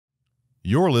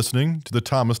You're listening to the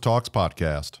Thomas Talks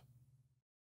podcast.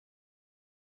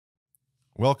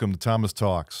 Welcome to Thomas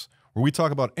Talks, where we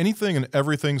talk about anything and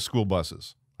everything school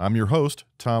buses. I'm your host,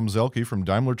 Tom Zielke from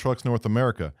Daimler Trucks North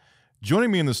America.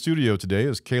 Joining me in the studio today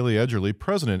is Caley Edgerly,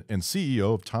 President and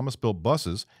CEO of Thomas Built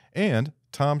Buses, and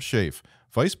Tom Schaaf,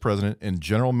 Vice President and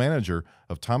General Manager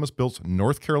of Thomas Built's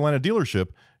North Carolina dealership,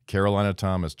 Carolina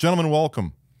Thomas. Gentlemen,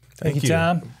 welcome. Thank you,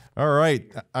 Tom. All right.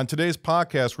 On today's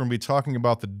podcast, we're going to be talking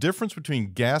about the difference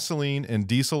between gasoline and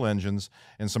diesel engines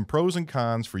and some pros and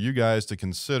cons for you guys to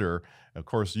consider. Of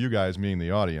course, you guys meaning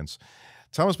the audience.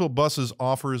 Thomas Built Buses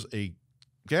offers a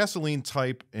gasoline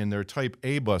type in their Type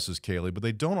A buses, Caley, but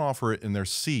they don't offer it in their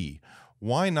C.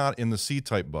 Why not in the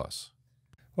C-type bus?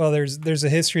 Well, there's a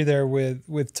history there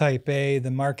with Type A. The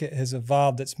market has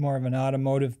evolved. It's more of an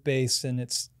automotive base, and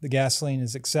the gasoline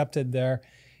is accepted there.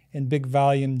 In big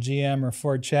volume GM or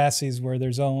Ford chassis where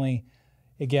there's only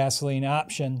a gasoline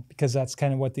option, because that's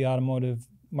kind of what the automotive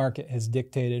market has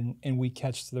dictated, and we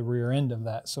catch the rear end of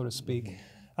that, so to speak. Mm-hmm.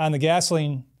 On the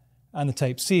gasoline, on the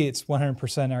Type C, it's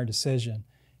 100% our decision.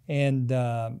 And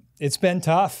it's been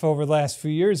tough over the last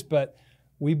few years, but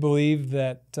we believe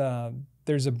that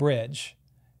there's a bridge,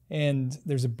 and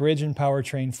there's a bridge in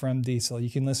powertrain from diesel. You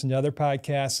can listen to other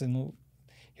podcasts and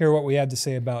hear what we have to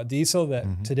say about diesel,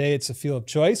 that today it's a fuel of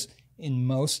choice in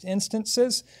most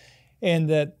instances, and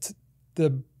that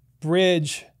the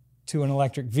bridge to an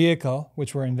electric vehicle,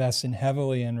 which we're investing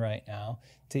heavily in right now,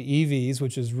 to EVs,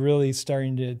 which is really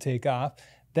starting to take off,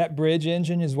 that bridge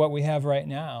engine is what we have right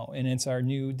now, and it's our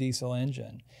new diesel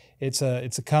engine. It's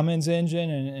a Cummins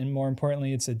engine, and more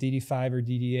importantly, it's a DD5 or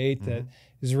DD8 that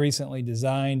is recently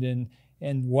designed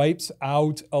and wipes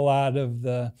out a lot of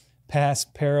the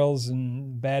past perils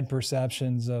and bad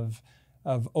perceptions of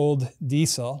old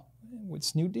diesel.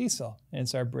 It's new diesel, and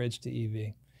it's our bridge to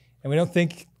EV. And we don't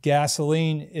think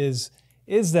gasoline is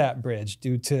that bridge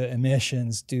due to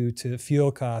emissions, due to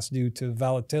fuel costs, due to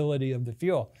volatility of the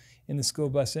fuel in the school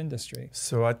bus industry.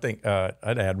 So I think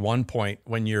I'd add one point.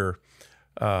 When you're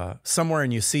somewhere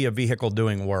and you see a vehicle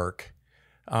doing work,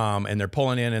 and they're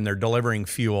pulling in and they're delivering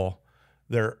fuel,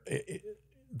 the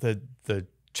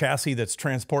chassis that's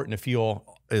transporting the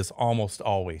fuel is almost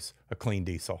always a clean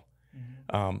diesel.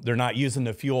 They're not using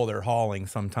the fuel they're hauling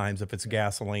sometimes if it's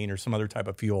gasoline or some other type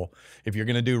of fuel. If you're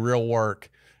going to do real work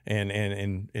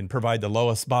and provide the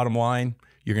lowest bottom line,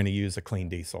 you're going to use a clean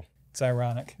diesel. It's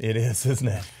ironic. It is, isn't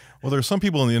it? Well, there's some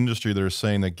people in the industry that are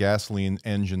saying that gasoline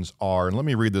engines are, and let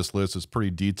me read this list, it's pretty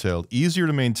detailed, easier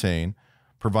to maintain,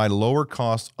 provide lower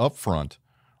costs up front,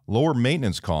 lower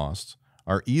maintenance costs,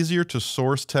 are easier to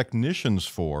source technicians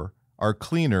for, are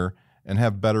cleaner, and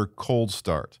have better cold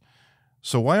start.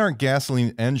 So why aren't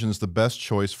gasoline engines the best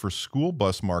choice for school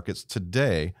bus markets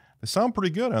today? They sound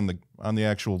pretty good on the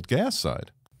actual gas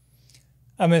side.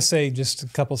 I'm going to say just a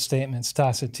couple statements,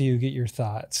 toss it to you, get your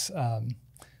thoughts.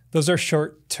 Those are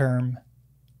short-term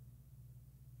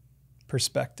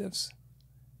perspectives.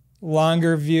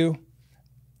 Longer view,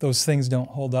 those things don't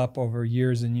hold up over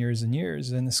years and years and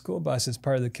years. And the school bus is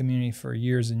part of the community for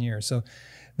years and years. So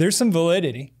there's some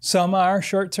validity. Some are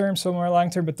short-term, some are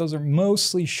long-term, but those are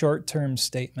mostly short-term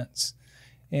statements.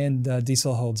 And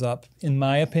diesel holds up, in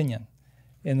my opinion.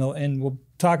 And we'll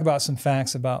talk about some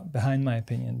facts behind my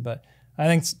opinion. But I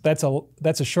think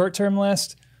that's a short-term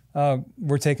list.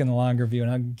 We're taking the longer view,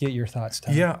 and I'll get your thoughts,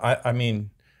 Tom. Yeah, I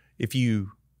mean,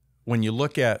 when you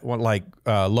look at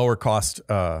lower cost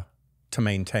to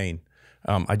maintain,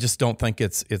 I just don't think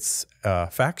it's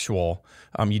factual.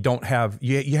 You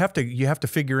have to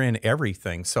figure in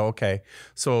everything. So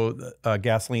a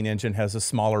gasoline engine has a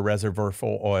smaller reservoir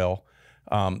for oil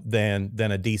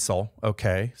than a diesel.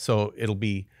 Okay, so it'll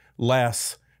be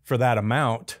less for that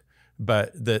amount,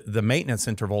 but the maintenance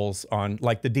intervals on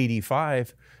like the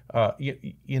DD5,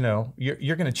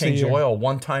 you're going to change oil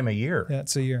one time a year. Yeah,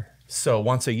 it's a year. So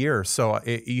once a year. So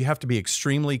you have to be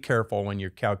extremely careful when you're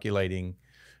calculating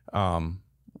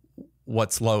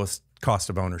what's lowest cost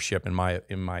of ownership, in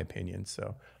my opinion.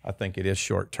 So I think it is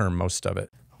short term, most of it.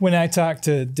 When I talk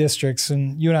to districts,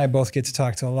 and you and I both get to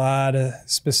talk to a lot of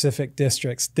specific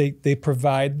districts, they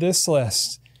provide this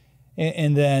list,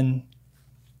 and then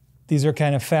these are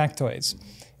kind of factoids.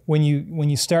 When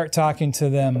you start talking to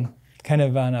them kind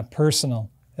of on a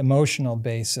personal, emotional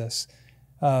basis,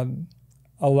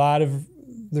 a lot of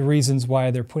the reasons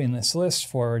why they're putting this list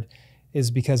forward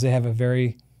is because they have a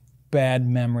very bad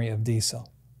memory of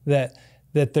diesel. That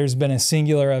there's been a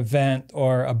singular event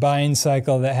or a buying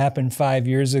cycle that happened 5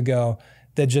 years ago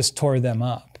that just tore them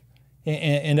up.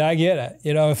 And I get it.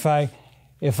 You know, if I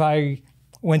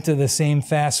went to the same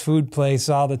fast food place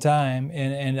all the time,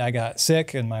 and I got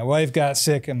sick, and my wife got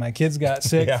sick, and my kids got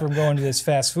sick Yeah. from going to this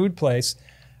fast food place,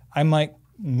 I might,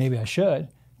 maybe I should,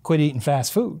 quit eating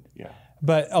fast food. Yeah.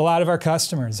 But a lot of our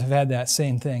customers have had that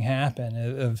same thing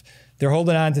happen. They're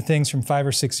holding on to things from 5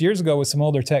 or 6 years ago with some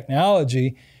older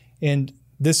technology, and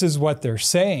this is what they're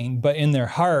saying, but in their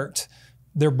heart,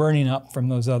 they're burning up from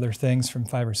those other things from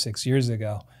 5 or 6 years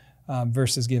ago.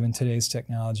 Versus giving today's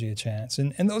technology a chance.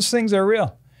 And those things are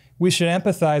real. We should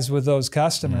empathize with those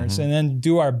customers and then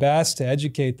do our best to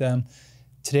educate them.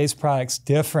 Today's product's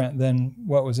different than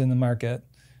what was in the market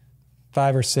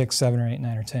 5 or 6, 7 or 8,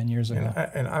 9 or 10 years ago.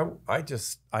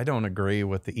 I don't agree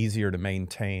with the easier to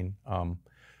maintain.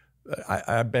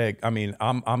 I beg. I mean,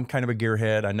 I'm kind of a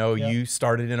gearhead. I know you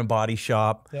started in a body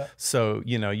shop, so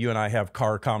you know you and I have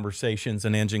car conversations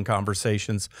and engine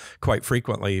conversations quite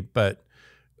frequently, but.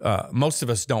 Most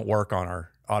of us don't work on our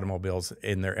automobiles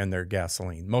in their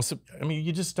gasoline.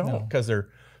 You just don't because they're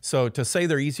so to say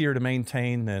they're easier to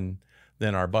maintain than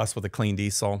our bus with a clean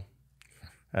diesel.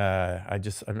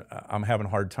 I'm having a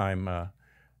hard time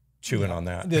chewing on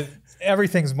that.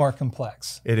 Everything's more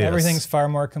complex. It is. Everything's far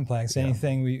more complex.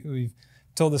 Anything we've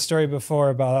told the story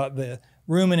before about the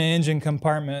room in an engine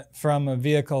compartment from a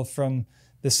vehicle from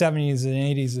the 70s and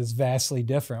 80s is vastly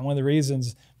different. One of the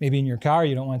reasons maybe in your car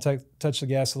you don't want to touch the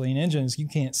gasoline engine is you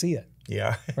can't see it.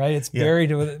 Yeah. Right? It's buried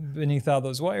beneath all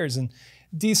those wires. And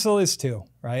diesel is too,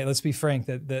 right? Let's be frank,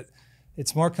 that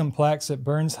it's more complex, it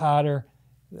burns hotter.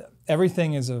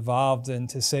 Everything is evolved, and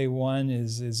to say one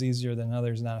is easier than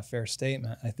another is not a fair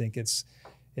statement. I think it's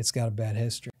got a bad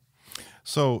history.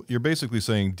 So you're basically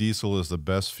saying diesel is the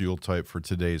best fuel type for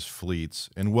today's fleets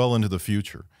and well into the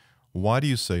future. Why do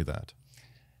you say that?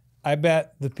 I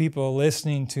bet the people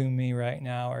listening to me right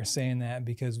now are saying that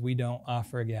because we don't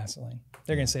offer a gasoline.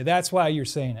 They're going to say, that's why you're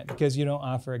saying it, because you don't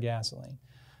offer a gasoline.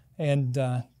 And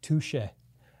touche,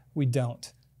 we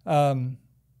don't.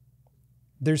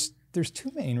 There's two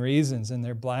main reasons, and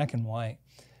they're black and white.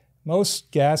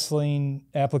 Most gasoline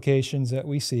applications that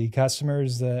we see,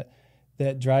 customers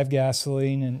that drive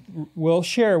gasoline and will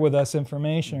share with us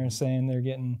information are saying they're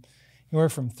getting anywhere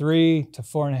from 3 to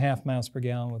 4.5 miles per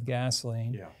gallon with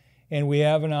gasoline. Yeah. And we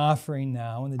have an offering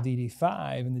now in the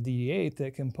DD5 and the DD8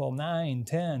 that can pull 9,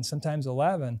 10, sometimes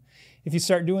 11. If you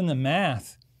start doing the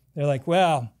math, they're like,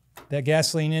 well, that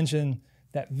gasoline engine,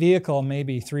 that vehicle may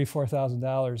be $3,000,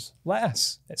 $4,000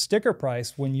 less at sticker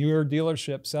price when your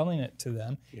dealership selling it to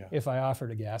them. Yeah. If I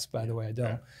offered a gas, by the way, I don't.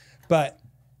 Yeah. But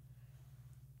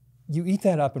you eat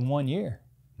that up in 1 year.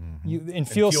 In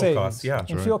fuel savings.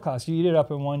 Costs, fuel costs, you eat it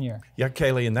up in 1 year. Yeah,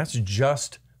 Caley, and that's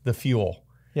just the fuel.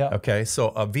 Yeah. Okay, so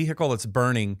a vehicle that's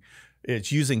burning,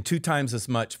 it's using 2 times as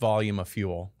much volume of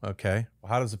fuel. Okay, well,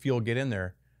 how does the fuel get in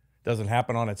there? It doesn't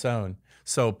happen on its own.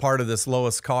 So part of this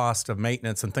lowest cost of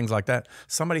maintenance and things like that,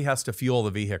 somebody has to fuel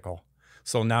the vehicle.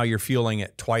 So now you're fueling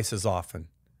it twice as often.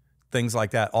 Things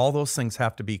like that. All those things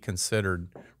have to be considered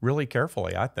really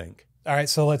carefully, I think. All right,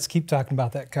 so let's keep talking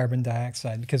about that carbon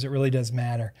dioxide because it really does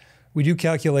matter. We do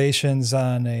calculations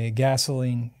on a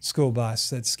gasoline school bus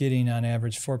that's getting on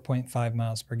average 4.5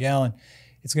 miles per gallon.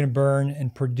 It's going to burn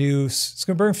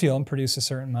fuel and produce a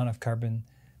certain amount of carbon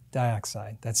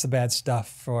dioxide. That's the bad stuff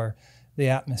for the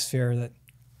atmosphere that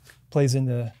plays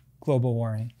into global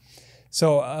warming.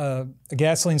 So a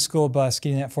gasoline school bus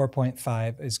getting that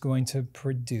 4.5 is going to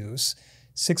produce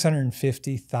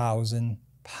 650,000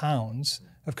 pounds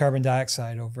of carbon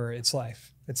dioxide over its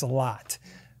life. It's a lot.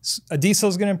 A diesel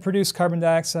is going to produce carbon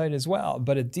dioxide as well,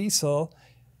 but a diesel,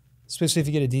 especially if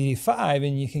you get a DD5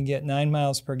 and you can get 9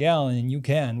 miles per gallon,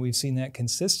 and we've seen that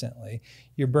consistently,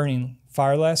 you're burning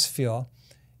far less fuel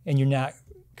and you're not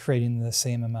creating the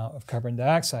same amount of carbon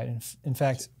dioxide. In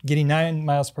fact, getting 9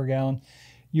 miles per gallon,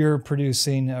 you're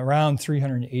producing around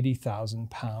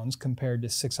 380,000 pounds compared to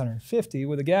 650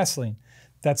 with a gasoline.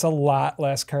 That's a lot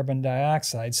less carbon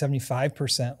dioxide,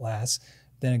 75% less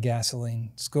than a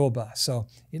gasoline school bus. So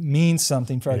it means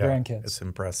something for our grandkids. It's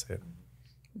impressive.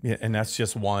 Yeah, and that's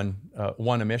just one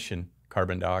emission,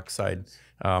 carbon dioxide.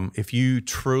 If you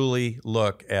truly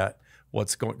look at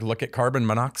look at carbon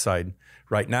monoxide,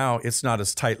 right now it's not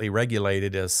as tightly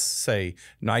regulated as, say,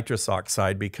 nitrous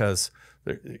oxide because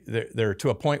they're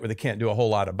to a point where they can't do a whole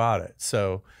lot about it.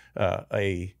 So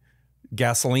a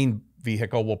gasoline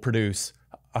vehicle will produce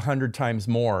 100 times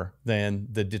more than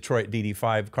the Detroit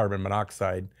DD5 carbon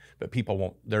monoxide, but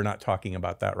they're not talking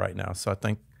about that right now. So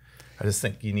I just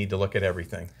think you need to look at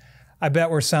everything. I bet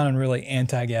we're sounding really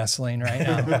anti-gasoline right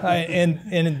now.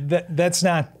 That's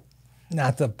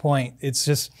not the point. It's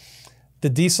just the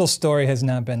diesel story has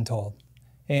not been told.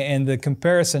 and the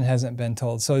comparison hasn't been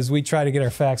told. So as we try to get our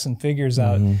facts and figures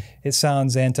out, it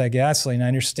sounds anti-gasoline. I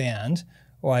understand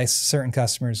why certain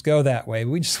customers go that way.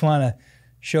 We just want to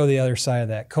show the other side of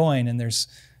that coin, and there's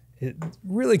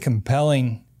really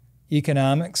compelling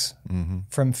economics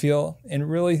from fuel and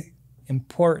really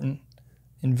important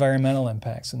environmental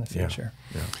impacts in the future.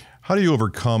 Yeah. How do you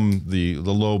overcome the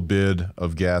low bid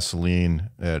of gasoline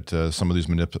at some of these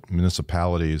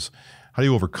municipalities? How do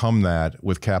you overcome that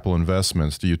with capital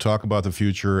investments? Do you talk about the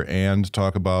future and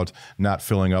talk about not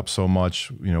filling up so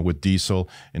much, with diesel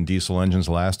and diesel engines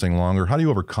lasting longer? How do you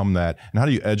overcome that, and how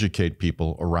do you educate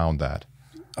people around that?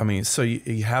 I mean, so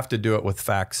you have to do it with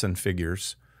facts and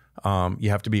figures. You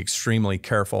have to be extremely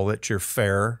careful that you're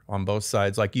fair on both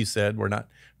sides. Like you said, we're not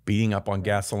beating up on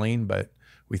gasoline, but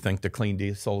we think the clean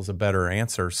diesel is a better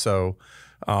answer. So,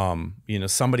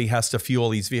 somebody has to fuel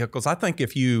these vehicles. I think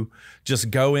if you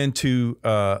just go into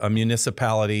a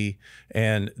municipality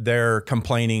and they're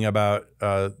complaining about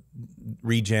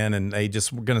regen and they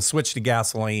just going to switch to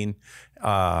gasoline,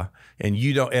 and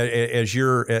you don't, as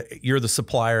you're the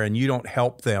supplier and you don't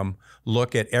help them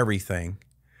look at everything,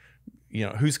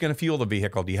 who's going to fuel the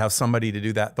vehicle? Do you have somebody to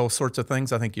do that? Those sorts of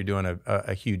things. I think you're doing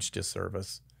a huge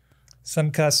disservice.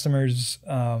 Some customers,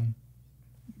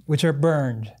 which are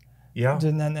burned,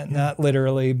 not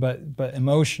literally, but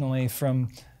emotionally from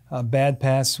bad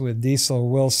past with diesel,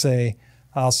 will say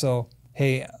also,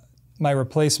 hey, my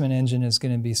replacement engine is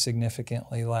going to be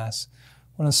significantly less.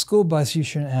 On a school bus, you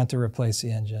shouldn't have to replace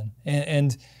the engine.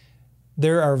 And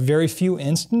there are very few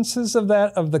instances of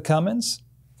that, of the Cummins.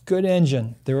 Good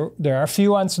engine. There are a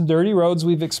few on some dirty roads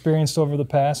we've experienced over the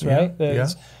past, right?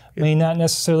 May not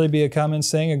necessarily be a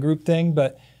Cummins thing, a group thing,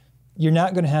 but you're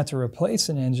not going to have to replace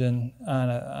an engine on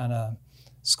a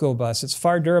school bus. It's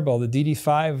far durable. The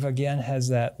DD5, again, has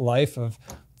that life of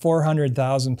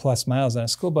 400,000 plus miles. On a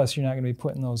school bus, you're not going to be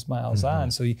putting those miles on.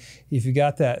 So if you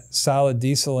got that solid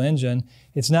diesel engine,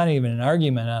 it's not even an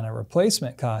argument on a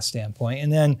replacement cost standpoint.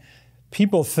 And then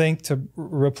people think to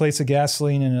replace a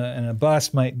gasoline in a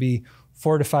bus might be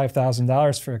 $4,000 to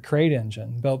 $5,000 for a crate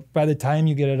engine. But by the time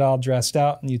you get it all dressed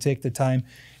out and you take the time,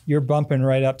 you're bumping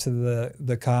right up to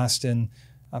the cost and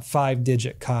a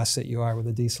 5-digit cost that you are with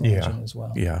a diesel engine as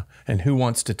well. Yeah, and who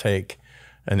wants to take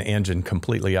an engine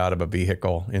completely out of a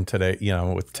vehicle in today,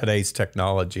 with today's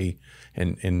technology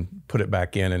and put it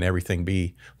back in and everything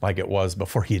be like it was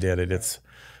before you did it? It's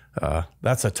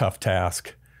that's a tough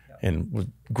task. And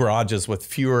with garages with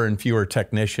fewer and fewer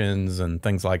technicians and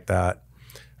things like that,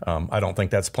 I don't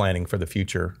think that's planning for the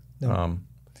future. No.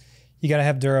 You got to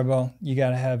have durable, you got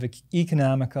to have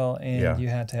economical, and you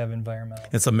have to have environmental.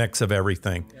 It's a mix of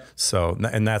everything. Yeah. So,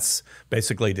 and that's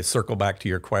basically, to circle back to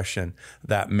your question,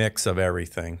 that mix of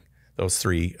everything, those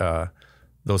three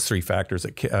factors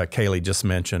that Caley just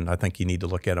mentioned. I think you need to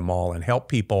look at them all and help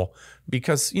people,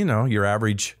 because your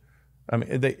average,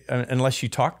 unless you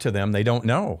talk to them, they don't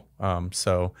know.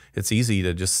 So it's easy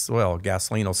to just,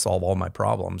 gasoline will solve all my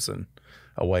problems, and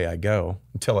away I go,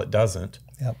 until it doesn't.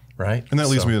 Yep. Right. And that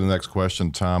leads me to the next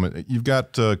question, Tom. You've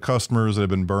got customers that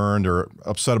have been burned or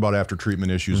upset about after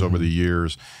treatment issues over the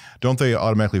years. Don't they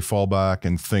automatically fall back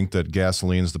and think that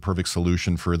gasoline is the perfect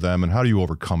solution for them? And how do you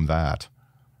overcome that?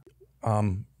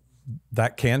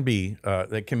 That can be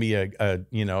a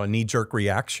knee-jerk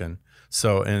reaction.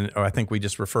 So, and I think we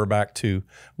just refer back to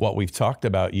what we've talked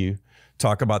about. You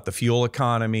talk about the fuel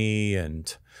economy,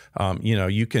 and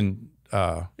you can.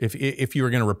 If you were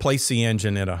going to replace the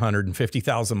engine at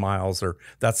 150,000 miles, or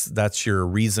that's your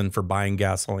reason for buying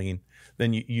gasoline,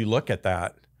 then you look at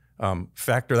that,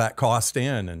 factor that cost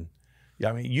in, and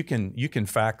you can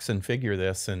facts and figure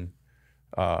this and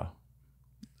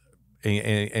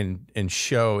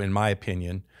show, in my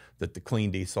opinion, that the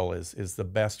clean diesel is the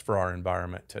best for our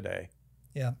environment today.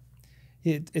 Yeah,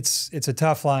 it's a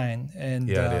tough line, and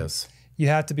it is. You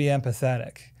have to be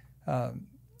empathetic.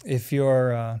 If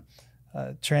you're a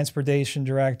transportation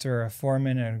director or a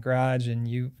foreman in a garage and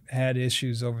you had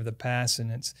issues over the past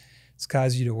and it's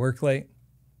caused you to work late,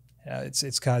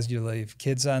 it's caused you to leave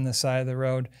kids on the side of the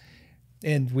road,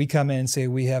 and we come in and say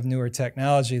we have newer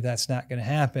technology, that's not going to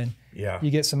happen.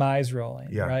 You get some eyes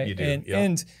rolling, right? You do.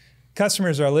 And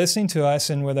customers are listening to us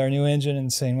and with our new engine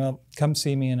and saying, well, come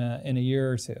see me in a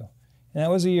year or two. And that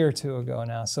was a year or two ago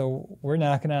now. So we're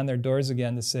knocking on their doors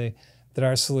again to say that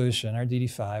our solution, our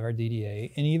DD5, our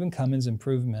DD8, and even Cummins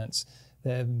improvements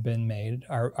that have been made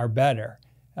are better.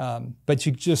 But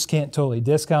you just can't totally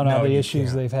discount all the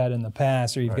issues they've had in the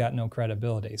past, or you've got no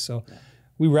credibility. So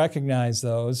we recognize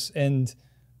those, and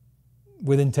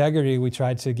with integrity, we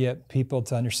try to get people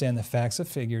to understand the facts and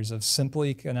figures of simple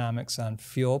economics on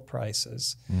fuel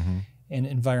prices. and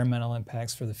environmental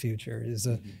impacts for the future. It is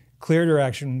a clear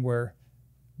direction where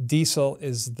diesel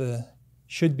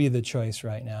should be the choice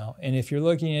right now. And if you're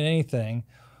looking at anything,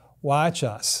 watch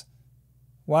us.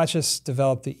 Watch us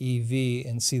develop the EV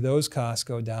and see those costs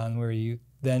go down, where you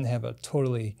then have a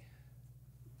totally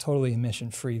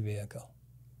emission-free vehicle.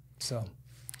 So.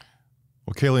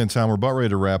 Well, Caley and Tom, we're about ready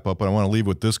to wrap up, but I want to leave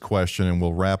with this question, and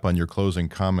we'll wrap on your closing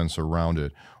comments around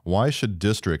it. Why should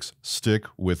districts stick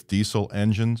with diesel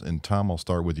engines? And Tom, I'll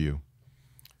start with you.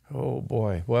 Oh,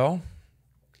 boy. Well,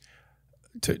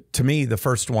 to me, the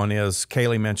first one is,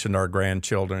 Caley mentioned our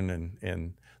grandchildren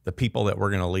and the people that we're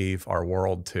going to leave our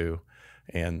world to.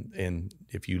 And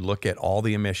if you look at all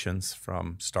the emissions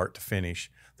from start to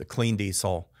finish, the clean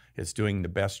diesel is doing the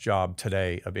best job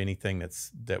today of anything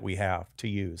that we have to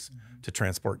use to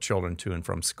transport children to and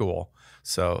from school.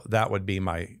 So that would be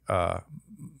my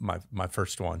my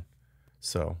first one.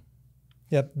 So,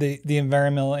 yep, the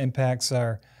environmental impacts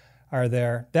are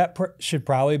there. That should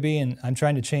probably be, and I'm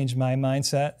trying to change my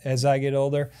mindset as I get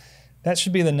older. That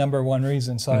should be the number one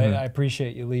reason. So I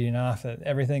appreciate you leading off that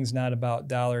everything's not about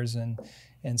dollars and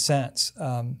cents.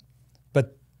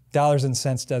 But dollars and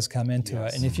cents does come into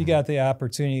it. And if you got the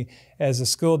opportunity as a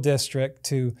school district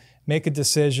to make a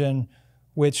decision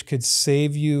which could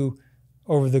save you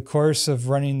over the course of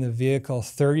running the vehicle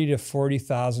 $30,000 to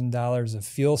 $40,000 of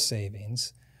fuel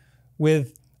savings,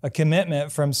 with a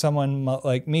commitment from someone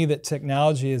like me that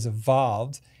technology has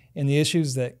evolved and the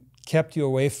issues that kept you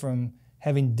away from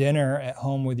having dinner at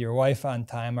home with your wife on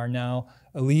time are now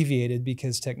alleviated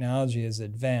because technology has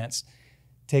advanced.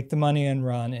 Take the money and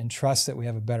run, and trust that we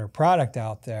have a better product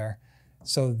out there,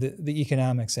 so the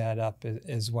economics add up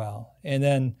as well. And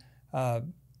then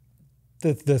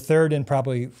the third and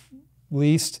probably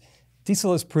least,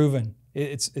 diesel is proven.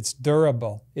 It's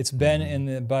durable. It's been in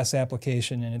the bus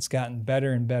application, and it's gotten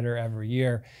better and better every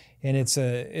year. And it's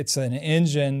an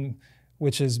engine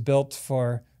which is built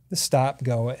for the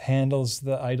stop-go. It handles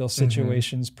the idle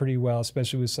situations pretty well,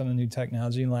 especially with some of the new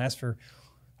technology, and lasts for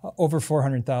over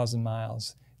 400,000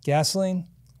 miles. Gasoline,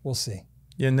 we'll see.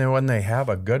 You know, when they have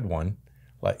a good one,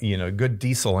 like, you know, a good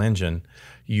diesel engine,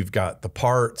 you've got the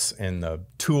parts and the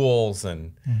tools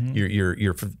and your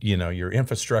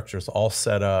infrastructure is all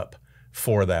set up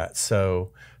for that.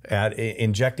 So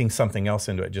injecting something else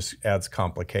into it just adds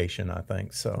complication, I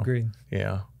think. So agreed.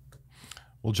 Yeah.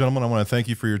 Well, gentlemen, I want to thank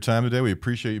you for your time today. We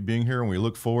appreciate you being here, and we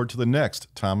look forward to the next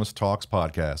Thomas Talks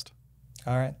podcast.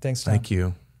 All right. Thanks, Tom. Thank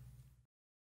you.